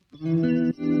Hello,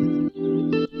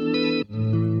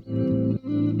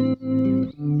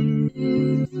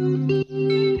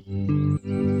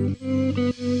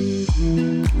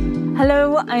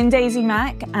 I'm Daisy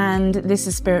Mack, and this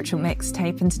is Spiritual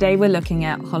Mixtape, and today we're looking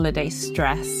at holiday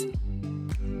stress.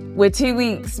 We're 2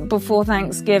 weeks before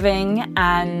Thanksgiving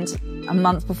and a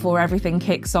month before everything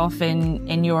kicks off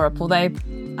in Europe, although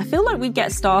I feel like we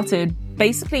get started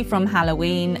basically from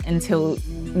Halloween until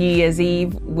New Year's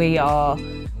Eve. We are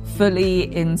fully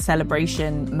in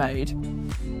celebration mode.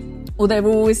 Although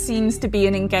there always seems to be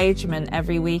an engagement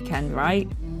every weekend, right?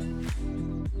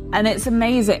 And it's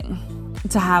amazing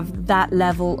to have that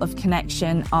level of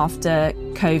connection after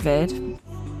COVID,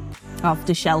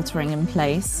 after sheltering in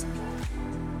place.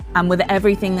 And with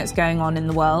everything that's going on in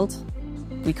the world,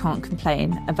 we can't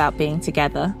complain about being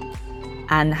together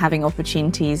and having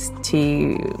opportunities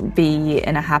to be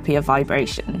in a happier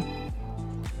vibration.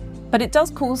 But it does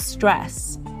cause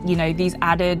stress, you know, these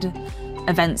added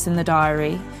events in the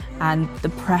diary and the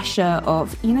pressure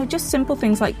of, you know, just simple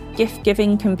things like gift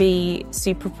giving can be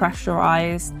super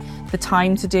pressurized, the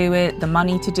time to do it, the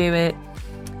money to do it,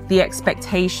 the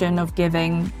expectation of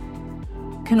giving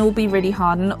can all be really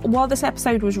hard. And while this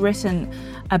episode was written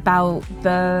about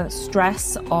the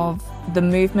stress of the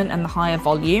movement and the higher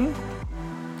volume,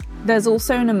 there's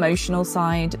also an emotional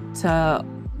side to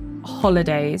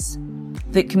holidays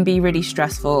that can be really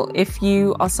stressful. If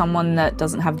you are someone that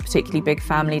doesn't have a particularly big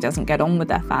family, doesn't get on with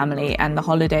their family, and the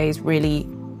holidays really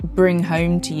bring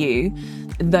home to you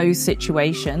those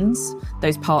situations,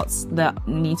 those parts that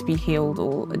need to be healed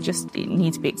or just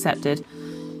need to be accepted,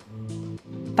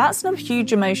 that's a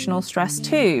huge emotional stress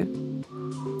too.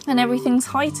 And everything's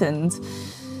heightened.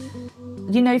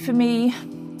 You know, for me,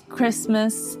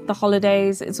 Christmas, the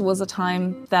holidays, it was a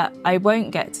time that I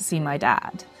won't get to see my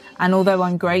dad. And although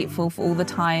I'm grateful for all the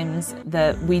times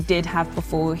that we did have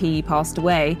before he passed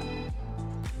away,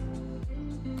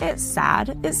 it's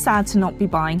sad. It's sad to not be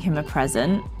buying him a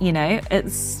present, you know,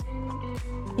 let's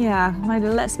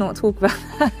not talk about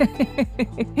that.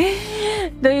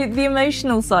 The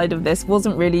emotional side of this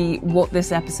wasn't really what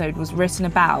this episode was written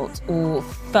about or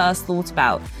first thought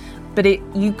about, but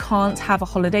you can't have a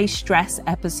holiday stress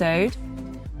episode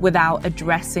without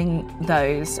addressing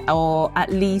those, or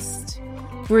at least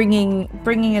bringing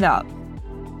it up.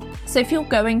 So if you're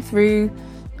going through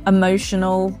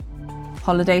emotional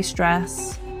holiday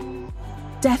stress,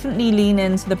 definitely lean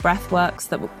into the breath works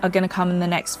that are going to come in the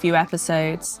next few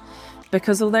episodes,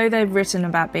 because although they're written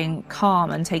about being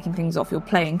calm and taking things off your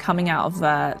plate and coming out of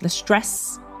the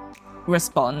stress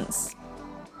response,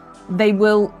 they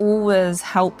will always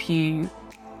help you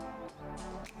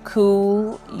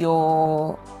cool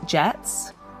your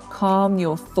jets, calm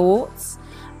your thoughts,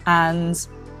 and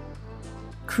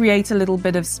create a little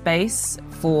bit of space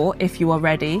for if you are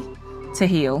ready to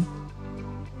heal.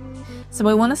 So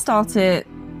I want to start it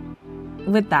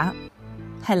with that.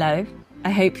 Hello. I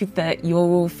hope that you're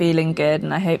all feeling good,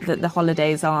 and I hope that the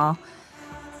holidays are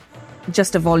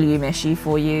just a volume issue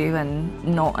for you and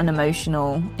not an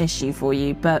emotional issue for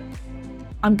you. But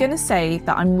I'm going to say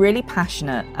that I'm really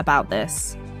passionate about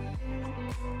this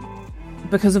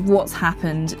because of what's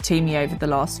happened to me over the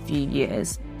last few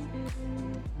years.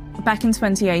 Back in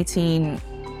 2018,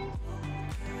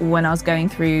 when I was going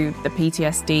through the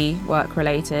PTSD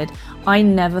work-related, I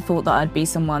never thought that I'd be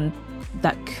someone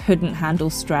that couldn't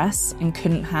handle stress and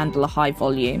couldn't handle a high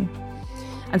volume.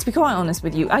 And to be quite honest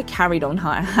with you, I carried on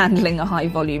handling a high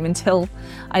volume until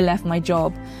I left my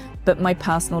job. But my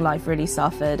personal life really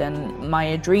suffered, and my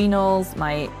adrenals,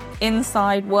 my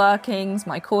inside workings,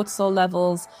 my cortisol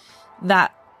levels,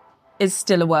 that is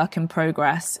still a work in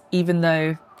progress, even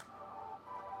though,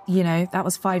 you know, that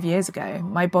was 5 years ago.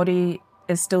 My body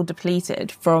is still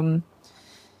depleted from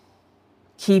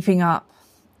keeping up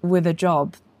with a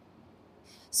job.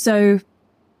 So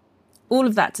all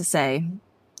of that to say,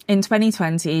 in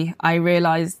 2020, I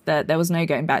realized that there was no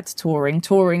going back to touring.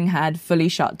 Touring had fully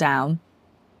shut down.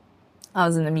 I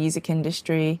was in the music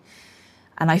industry,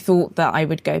 and I thought that I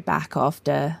would go back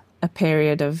after a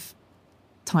period of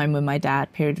time with my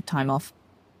dad, period of time off.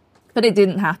 But it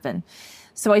didn't happen.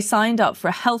 So I signed up for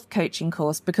a health coaching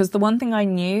course because the one thing I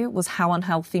knew was how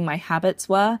unhealthy my habits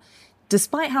were.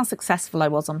 Despite how successful I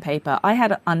was on paper, I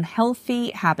had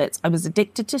unhealthy habits. I was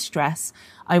addicted to stress.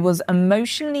 I was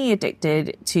emotionally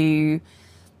addicted to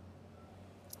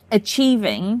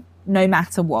achieving no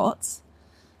matter what.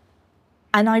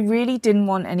 And I really didn't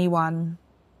want anyone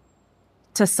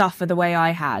to suffer the way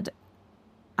I had.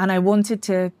 And I wanted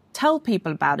to tell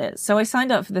people about it. So I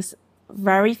signed up for this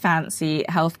very fancy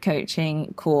health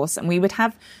coaching course, and we would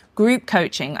have group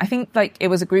coaching. I think like it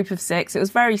was a group of 6. It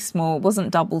was very small, it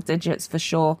wasn't double digits for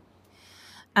sure.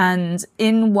 And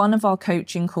in one of our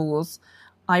coaching calls,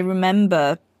 I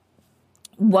remember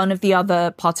one of the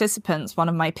other participants, one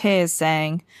of my peers,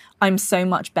 saying, I'm so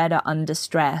much better under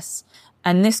stress.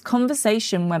 And this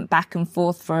conversation went back and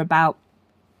forth for about,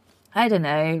 I don't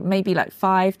know, maybe like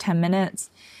 5-10 minutes,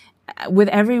 with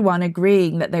everyone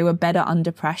agreeing that they were better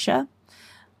under pressure.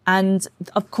 And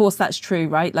of course, that's true,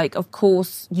 right? Like, of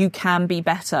course, you can be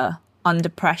better under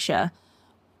pressure.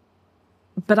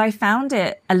 But I found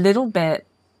it a little bit,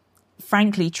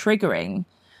 frankly, triggering,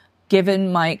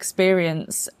 given my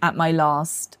experience at my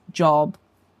last job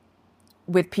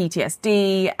with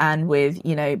PTSD and with,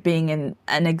 you know, being an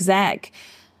exec.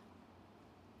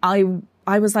 I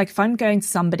was like, if I'm going to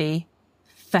somebody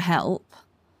for help,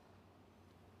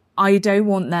 I don't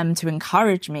want them to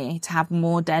encourage me to have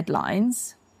more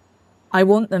deadlines. I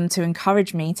want them to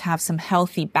encourage me to have some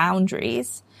healthy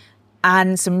boundaries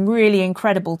and some really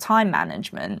incredible time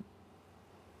management.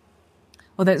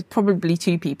 Although it's probably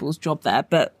 2 people's job there,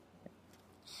 but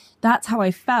that's how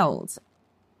I felt.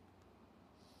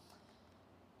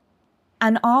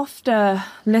 And after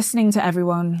listening to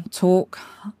everyone talk,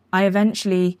 I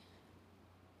eventually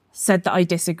said that I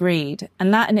disagreed.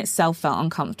 And that in itself felt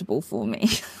uncomfortable for me.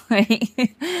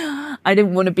 I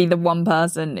didn't want to be the one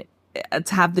person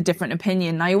to have the different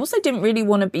opinion. I also didn't really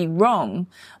want to be wrong,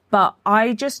 but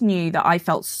I just knew that I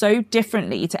felt so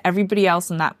differently to everybody else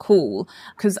on that call,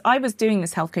 because I was doing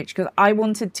this health coach because I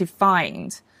wanted to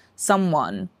find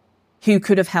someone who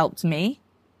could have helped me.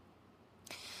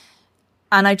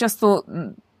 And I just thought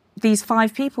these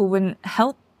 5 people wouldn't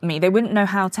help me. They wouldn't know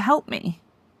how to help me.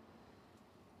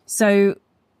 So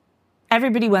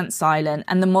everybody went silent,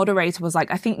 and the moderator was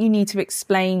like, I think you need to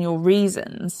explain your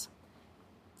reasons.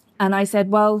 And I said,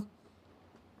 well,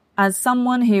 as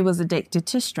someone who was addicted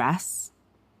to stress,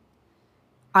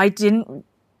 I didn't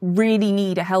really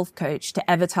need a health coach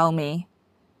to ever tell me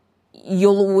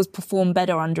you'll always perform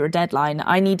better under a deadline.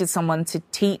 I needed someone to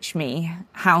teach me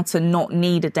how to not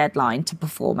need a deadline to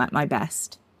perform at my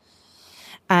best.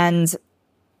 And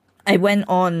I went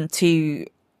on to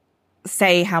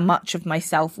say how much of my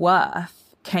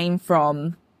self-worth came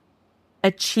from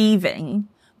achieving,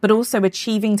 but also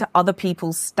achieving to other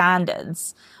people's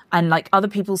standards and like other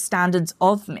people's standards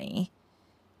of me,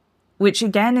 which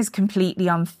again is completely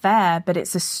unfair, but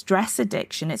it's a stress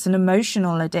addiction. It's an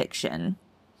emotional addiction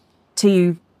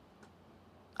to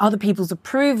other people's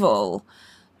approval.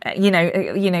 You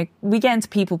know, we get into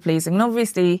people pleasing, and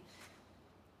obviously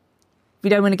we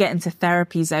don't want to get into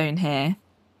therapy zone here.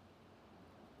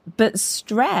 But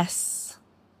stress,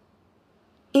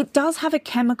 it does have a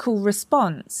chemical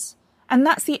response. And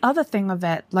that's the other thing of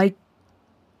it. Like,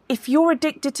 if you're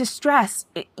addicted to stress,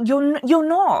 you're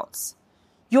not.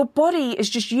 Your body is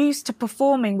just used to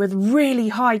performing with really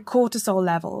high cortisol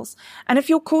levels. And if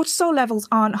your cortisol levels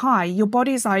aren't high, your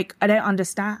body's like, I don't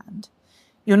understand.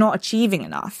 You're not achieving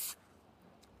enough.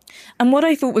 And what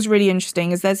I thought was really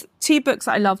interesting is there's 2 books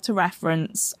that I love to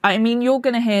reference. I mean, you're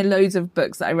going to hear loads of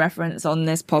books that I reference on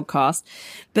this podcast,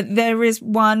 but there is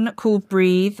one called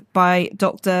Breathe by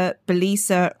Dr.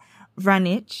 Belisa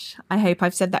Ranicki. I hope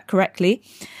I've said that correctly.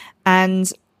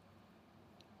 And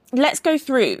let's go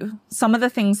through some of the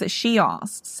things that she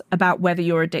asks about whether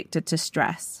you're addicted to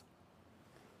stress.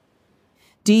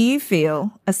 Do you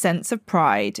feel a sense of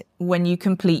pride when you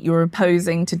complete your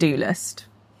opposing to-do list?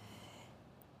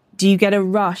 Do you get a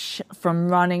rush from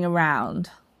running around,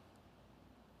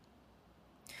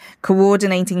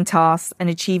 coordinating tasks and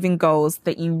achieving goals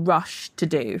that you rush to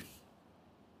do?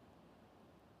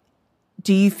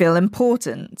 Do you feel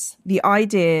important? The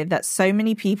idea that so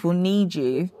many people need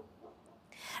you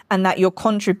and that your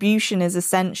contribution is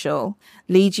essential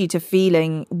leads you to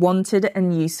feeling wanted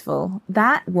and useful.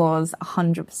 That was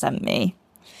 100% me.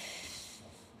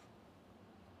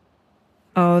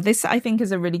 Oh, this I think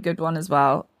is a really good one as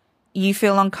well. You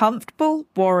feel uncomfortable,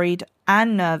 worried,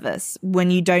 and nervous when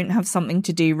you don't have something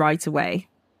to do right away.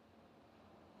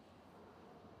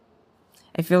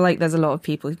 I feel like there's a lot of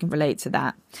people who can relate to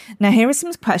that. Now, here are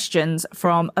some questions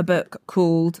from a book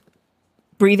called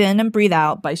Breathe In and Breathe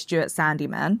Out by Stuart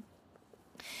Sandyman.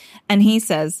 And he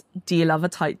says, do you love a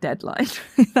tight deadline?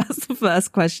 That's the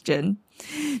first question.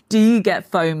 Do you get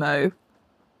FOMO?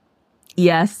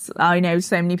 Yes, I know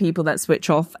so many people that switch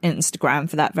off Instagram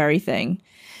for that very thing.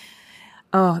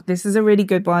 Oh, this is a really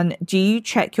good one. Do you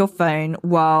check your phone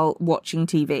while watching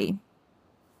TV?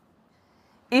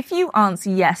 If you answer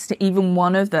yes to even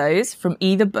one of those from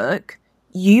either book,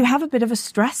 you have a bit of a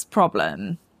stress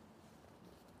problem.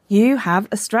 you have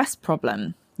a stress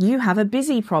problem. You have a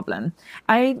busy problem.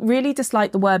 I really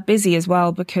dislike the word busy as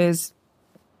well because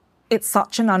it's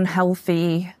such an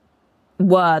unhealthy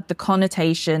word. The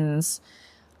connotations,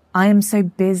 I am so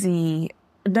busy.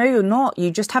 No, you're not. You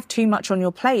just have too much on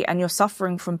your plate and you're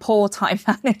suffering from poor time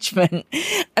management.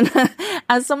 And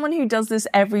as someone who does this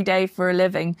every day for a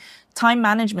living, time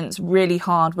management's really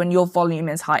hard when your volume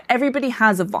is high. Everybody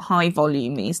has a high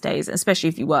volume these days, especially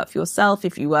if you work for yourself,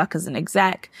 if you work as an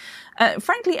exec.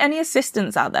 Frankly, any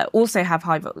assistants out there also have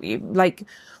high volume. Like,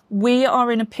 we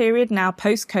are in a period now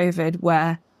post-COVID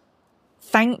where,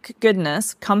 thank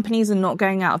goodness, companies are not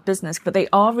going out of business, but they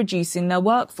are reducing their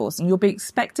workforce and you'll be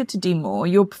expected to do more.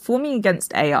 You're performing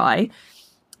against AI.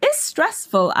 It's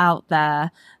stressful out there.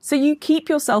 So you keep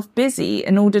yourself busy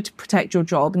in order to protect your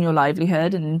job and your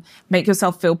livelihood and make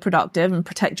yourself feel productive and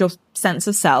protect your sense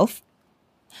of self.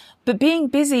 But being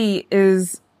busy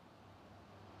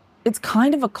it's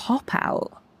kind of a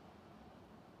cop-out.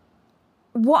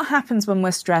 What happens when we're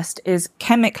stressed is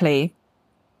chemically,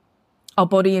 our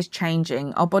body is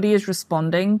changing. Our body is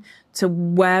responding to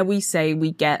where we say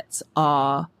we get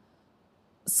our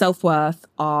self-worth,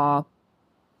 our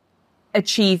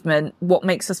achievement, what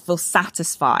makes us feel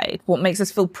satisfied, what makes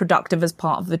us feel productive as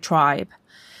part of the tribe.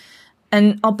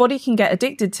 And our body can get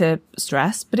addicted to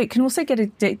stress, but it can also get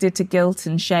addicted to guilt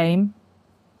and shame.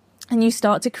 And you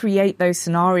start to create those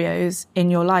scenarios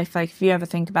in your life. Like if you ever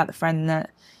think about the friend that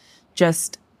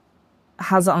just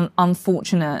has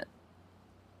unfortunate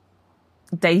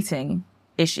dating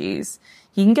issues,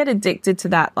 you can get addicted to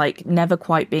that, like never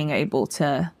quite being able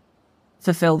to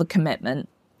fulfill the commitment.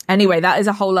 Anyway, that is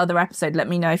a whole other episode. Let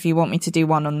me know if you want me to do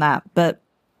one on that. But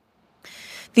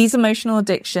these emotional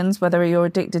addictions, whether you're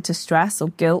addicted to stress or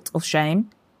guilt or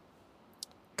shame,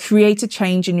 create a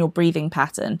change in your breathing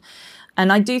pattern.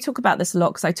 And I do talk about this a lot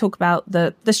because I talk about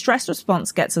the stress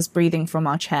response gets us breathing from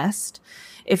our chest.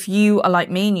 If you are like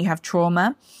me and you have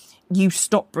trauma, you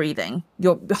stop breathing.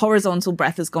 Your horizontal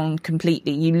breath has gone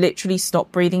completely. You literally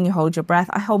stop breathing. You hold your breath.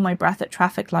 I hold my breath at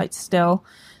traffic lights still.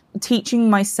 Teaching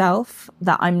myself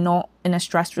that I'm not in a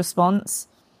stress response,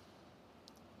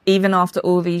 even after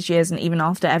all these years and even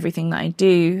after everything that I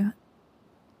do,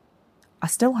 I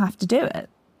still have to do it.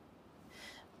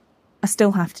 I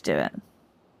still have to do it.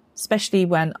 Especially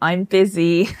when I'm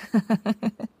busy,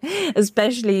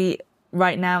 especially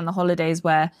right now in the holidays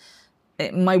where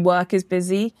my work is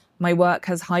busy, my work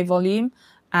has high volume,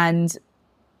 and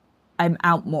I'm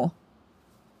out more.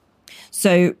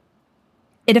 So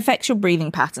it affects your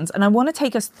breathing patterns. And I want to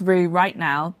take us through right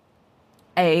now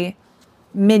a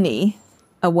mini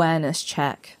awareness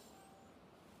check.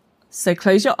 So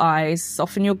close your eyes,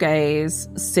 soften your gaze,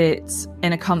 sit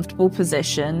in a comfortable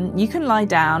position. You can lie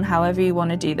down however you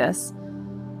want to do this.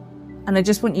 And I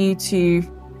just want you to,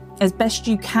 as best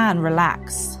you can,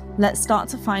 relax. Let's start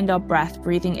to find our breath,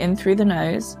 breathing in through the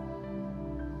nose,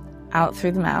 out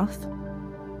through the mouth.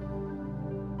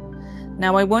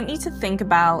 Now I want you to think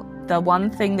about the one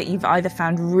thing that you've either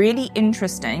found really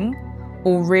interesting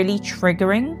or really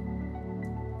triggering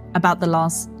about the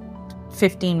last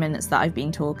 15 minutes that I've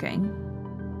been talking.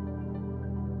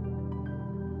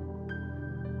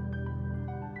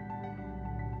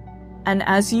 And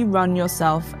as you run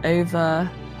yourself over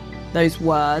those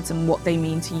words and what they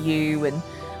mean to you and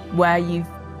where you've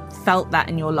felt that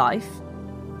in your life,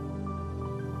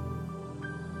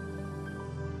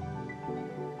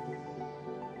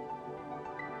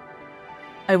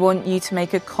 I want you to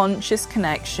make a conscious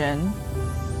connection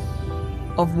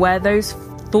of where those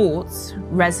thoughts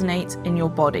resonate in your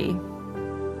body.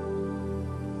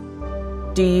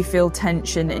 Do you feel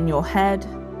tension in your head?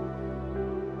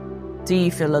 Do you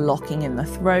feel a locking in the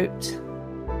throat?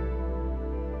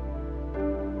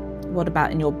 What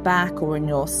about in your back or in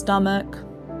your stomach?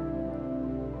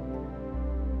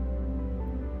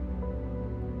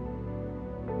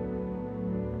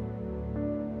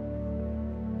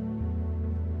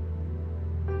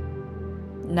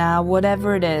 Now,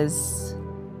 whatever it is,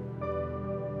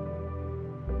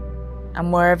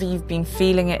 and wherever you've been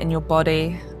feeling it in your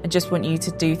body, I just want you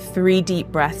to do 3 deep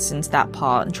breaths into that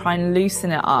part and try and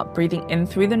loosen it up, breathing in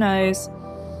through the nose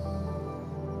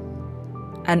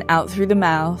and out through the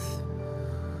mouth.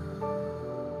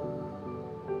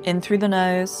 In through the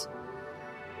nose,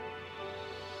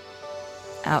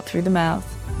 out through the mouth.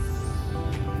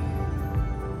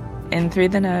 In through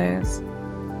the nose,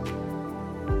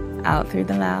 out through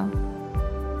the mouth.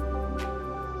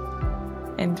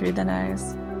 In through the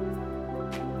nose,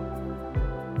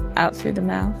 out through the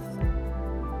mouth.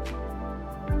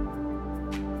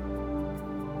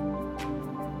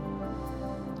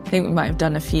 think we might have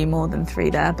done a few more than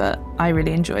 3 there, but I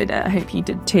really enjoyed it. I hope you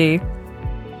did too.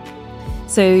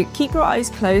 So keep your eyes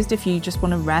closed if you just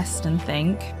want to rest and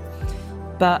think.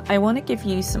 But I want to give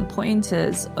you some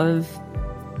pointers of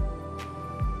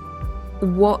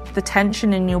what the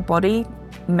tension in your body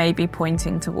may be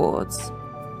pointing towards.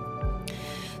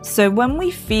 So when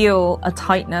we feel a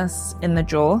tightness in the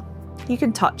jaw, you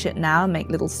can touch it now and make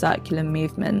little circular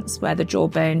movements where the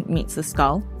jawbone meets the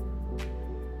skull.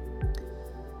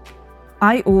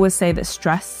 I always say that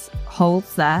stress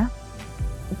holds there,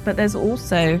 but there's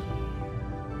also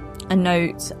a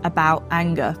note about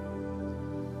anger.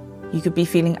 You could be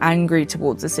feeling angry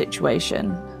towards a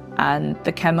situation, and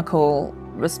the chemical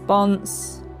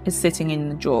response is sitting in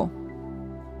the jaw.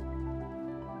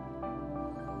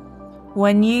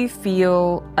 When you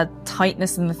feel a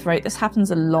tightness in the throat, this happens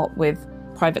a lot with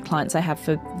private clients I have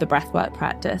for the breathwork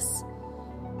practice.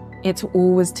 It's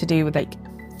always to do with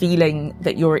feeling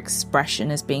that your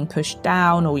expression is being pushed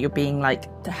down, or you're being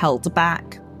held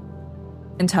back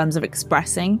in terms of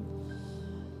expressing.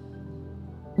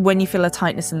 When you feel a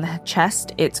tightness in the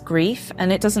chest, it's grief,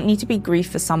 and it doesn't need to be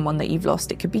grief for someone that you've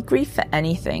lost. It could be grief for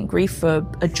anything. Grief for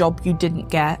a job you didn't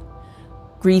get,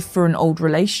 grief for an old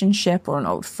relationship or an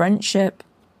old friendship.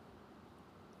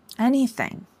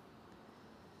 Anything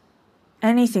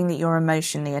that you're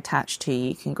emotionally attached to,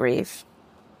 you can grieve.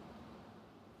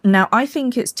 Now, I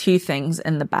think it's 2 things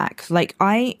in the back.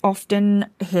 I often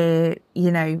hear,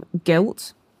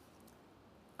 guilt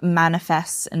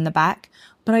manifests in the back,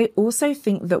 but I also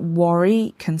think that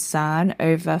worry, concern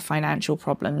over financial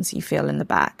problems you feel in the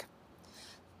back.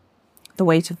 The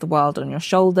weight of the world on your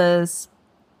shoulders.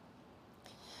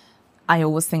 I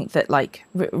always think that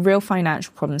real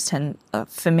financial problems tend,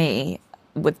 for me,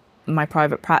 with my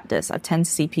private practice, I tend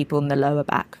to see people in the lower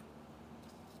back.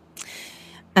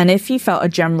 And if you felt a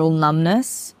general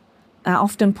numbness, that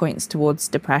often points towards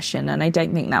depression, and I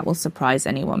don't think that will surprise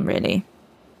anyone really.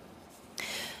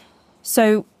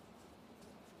 So,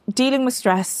 dealing with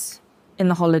stress in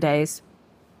the holidays,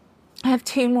 I have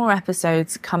 2 more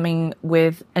episodes coming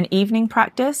with an evening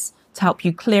practice to help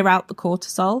you clear out the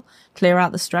cortisol, clear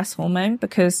out the stress hormone,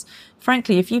 because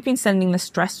frankly, if you've been sending the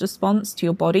stress response to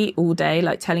your body all day,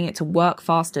 telling it to work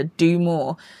faster, do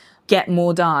more, get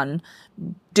more done,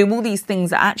 do all these things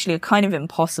that actually are kind of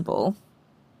impossible,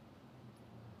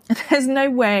 there's no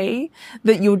way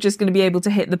that you're just going to be able to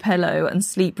hit the pillow and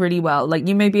sleep really well.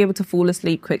 You may be able to fall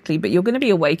asleep quickly, but you're going to be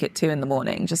awake at 2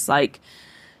 a.m, just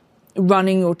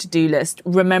running your to-do list,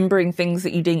 remembering things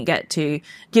that you didn't get to,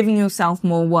 giving yourself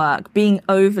more work, being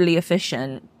overly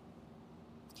efficient.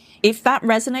 If that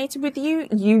resonated with you,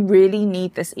 you really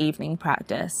need this evening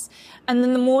practice. And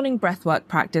then the morning breathwork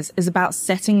practice is about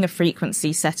setting the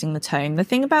frequency, setting the tone. The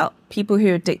thing about people who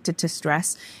are addicted to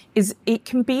stress is it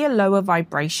can be a lower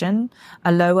vibration,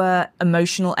 a lower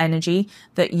emotional energy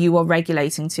that you are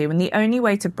regulating to. And the only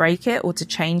way to break it or to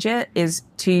change it is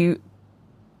to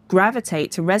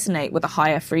gravitate, to resonate with a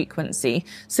higher frequency.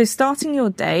 So starting your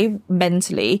day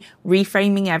mentally,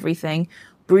 reframing everything,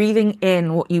 breathing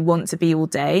in what you want to be all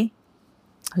day.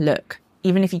 Look,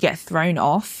 even if you get thrown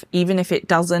off, even if it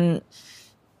isn't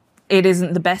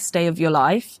the best day of your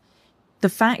life, the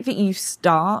fact that you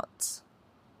start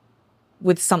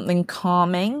with something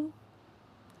calming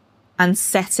and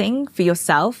setting for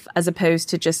yourself, as opposed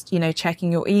to just,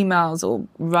 checking your emails or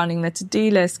running the to-do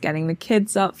list, getting the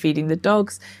kids up, feeding the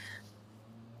dogs.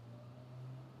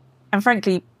 And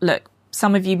frankly, look,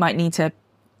 some of you might need to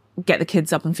get the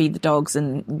kids up and feed the dogs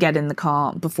and get in the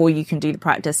car before you can do the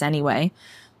practice anyway.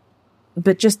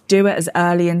 But just do it as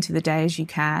early into the day as you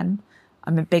can.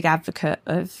 I'm a big advocate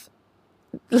of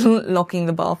locking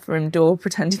the bathroom door,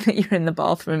 pretending that you're in the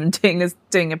bathroom and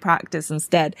doing a practice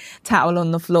instead. Towel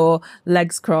on the floor,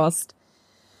 legs crossed,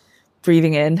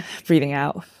 breathing in, breathing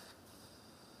out.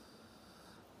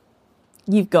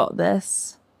 You've got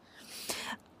this.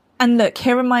 And look,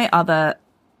 here are my other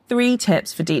 3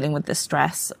 tips for dealing with the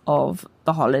stress of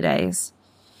the holidays.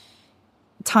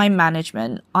 Time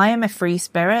management. I am a free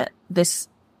spirit. This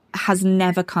has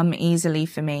never come easily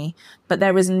for me, but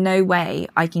there is no way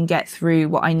I can get through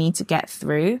what I need to get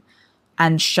through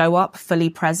and show up fully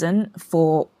present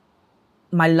for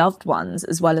my loved ones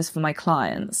as well as for my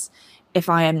clients if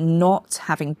I am not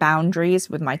having boundaries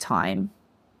with my time.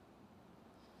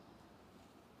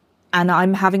 And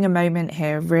I'm having a moment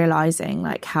here of realizing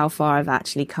how far I've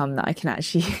actually come, that I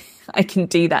can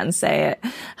do that and say it,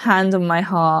 hand on my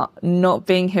heart, not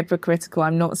being hypocritical.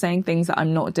 I'm not saying things that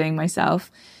I'm not doing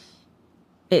myself.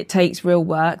 It takes real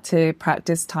work to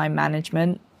practice time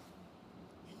management,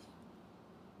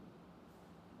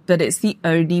 but it's the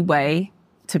only way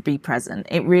to be present.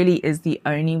 It really is the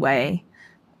only way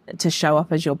to show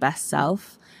up as your best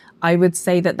self. I would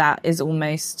say that is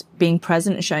almost being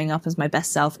present and showing up as my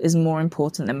best self is more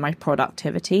important than my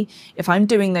productivity. If I'm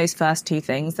doing those first two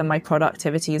things, then my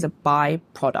productivity is a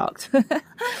byproduct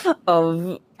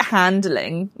of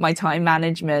handling my time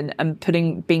management and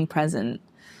being present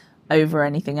over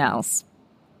anything else.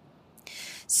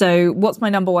 So what's my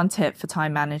number one tip for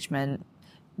time management?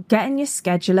 Get in your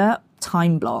scheduler,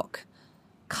 time block,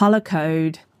 color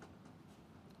code.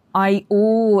 I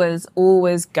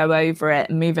always go over it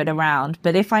and move it around.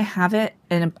 But if I have it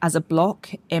as a block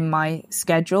in my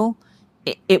schedule,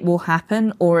 it will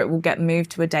happen, or it will get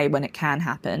moved to a day when it can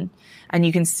happen. And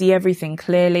you can see everything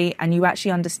clearly, and you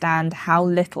actually understand how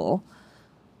little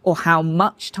or how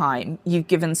much time you've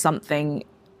given something,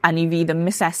 and you've either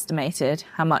misestimated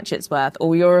how much it's worth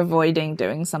or you're avoiding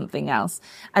doing something else.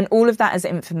 And all of that is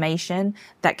information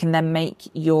that can then make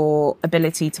your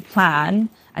ability to plan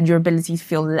and your ability to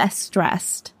feel less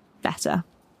stressed better.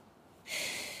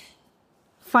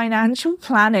 Financial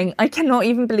planning. I cannot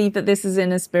even believe that this is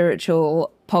in a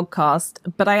spiritual podcast,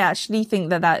 but I actually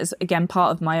think that is, again,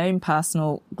 part of my own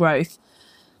personal growth.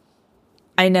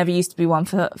 I never used to be one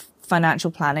for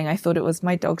financial planning. I thought it was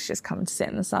my dog's just come to sit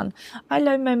in the sun.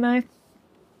 Hello, Momo.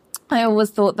 I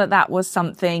always thought that was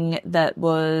something that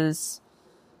was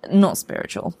not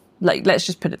spiritual. Like, let's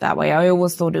just put it that way. I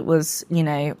always thought it was,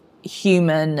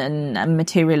 human and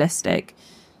materialistic.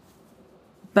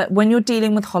 But when you're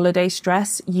dealing with holiday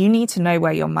stress, you need to know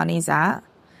where your money's at,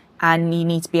 and you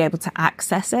need to be able to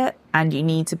access it, and you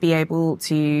need to be able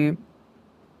to,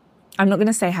 I'm not going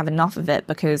to say have enough of it,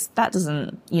 because that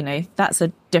doesn't, that's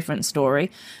a different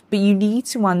story. But you need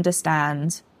to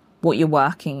understand what you're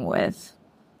working with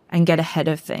and get ahead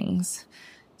of things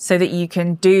so that you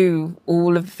can do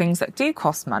all of the things that do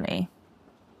cost money.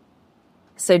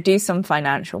 So do some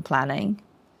financial planning.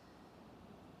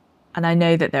 And I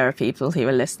know that there are people who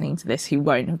are listening to this who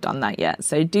won't have done that yet.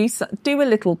 So do a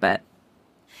little bit.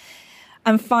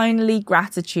 And finally,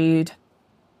 gratitude.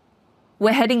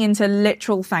 We're heading into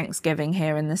literal Thanksgiving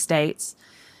here in the States.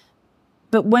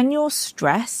 But when you're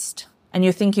stressed and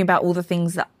you're thinking about all the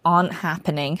things that aren't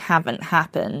happening, haven't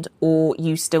happened, or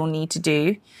you still need to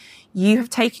do, you have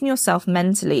taken yourself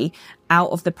mentally out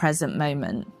of the present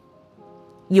moment.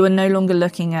 You are no longer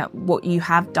looking at what you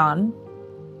have done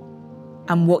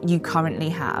and what you currently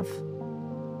have.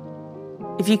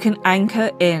 If you can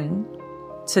anchor in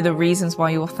to the reasons why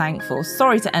you're thankful.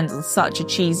 Sorry to end on such a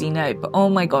cheesy note, but oh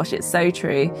my gosh, it's so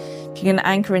true. If you can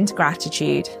anchor into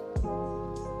gratitude,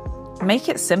 make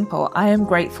it simple. I am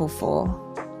grateful for.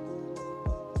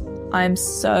 I am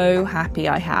so happy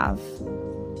I have.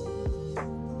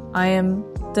 I am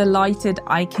delighted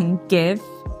I can give.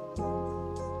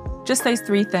 Just those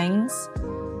three things.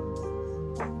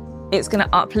 It's going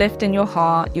to uplift in your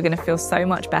heart. You're going to feel so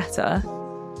much better.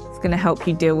 It's going to help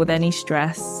you deal with any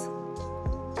stress.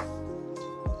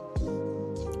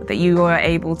 That you are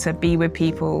able to be with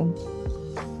people,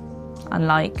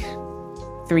 unlike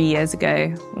 3 years ago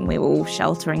when we were all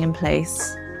sheltering in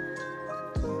place.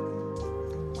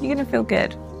 You're going to feel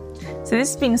good. So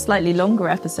this has been a slightly longer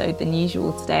episode than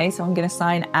usual today, so I'm going to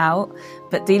sign out.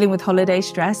 But dealing with holiday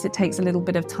stress, it takes a little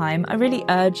bit of time. I really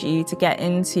urge you to get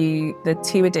into the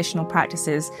 2 additional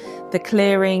practices, the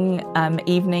clearing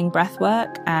evening breath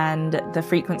work and the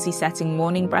frequency setting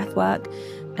morning breath work,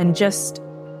 and just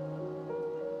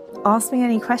ask me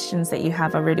any questions that you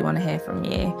have. I really want to hear from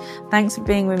you. Thanks for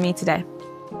being with me today.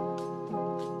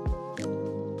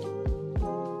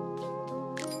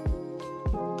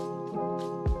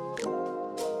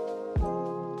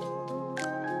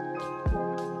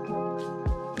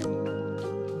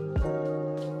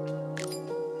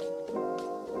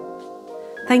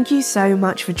 Thank you so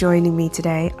much for joining me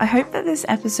today. I hope that this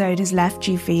episode has left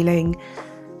you feeling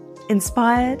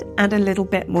inspired and a little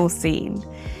bit more seen.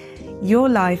 Your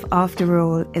life, after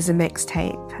all, is a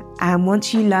mixtape. And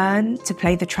once you learn to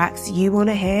play the tracks you want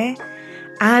to hear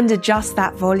and adjust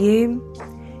that volume,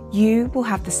 you will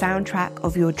have the soundtrack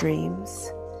of your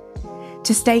dreams.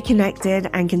 To stay connected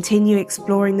and continue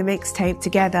exploring the mixtape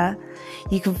together,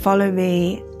 you can follow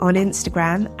me on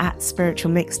Instagram at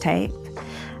Spiritual Mixtape.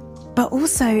 But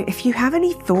also, if you have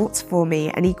any thoughts for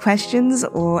me, any questions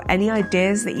or any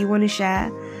ideas that you want to share,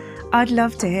 I'd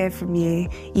love to hear from you.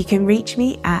 You can reach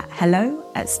me at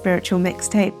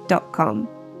hello@spiritualmixtape.com.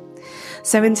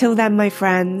 So until then, my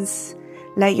friends,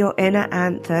 let your inner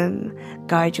anthem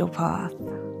guide your path.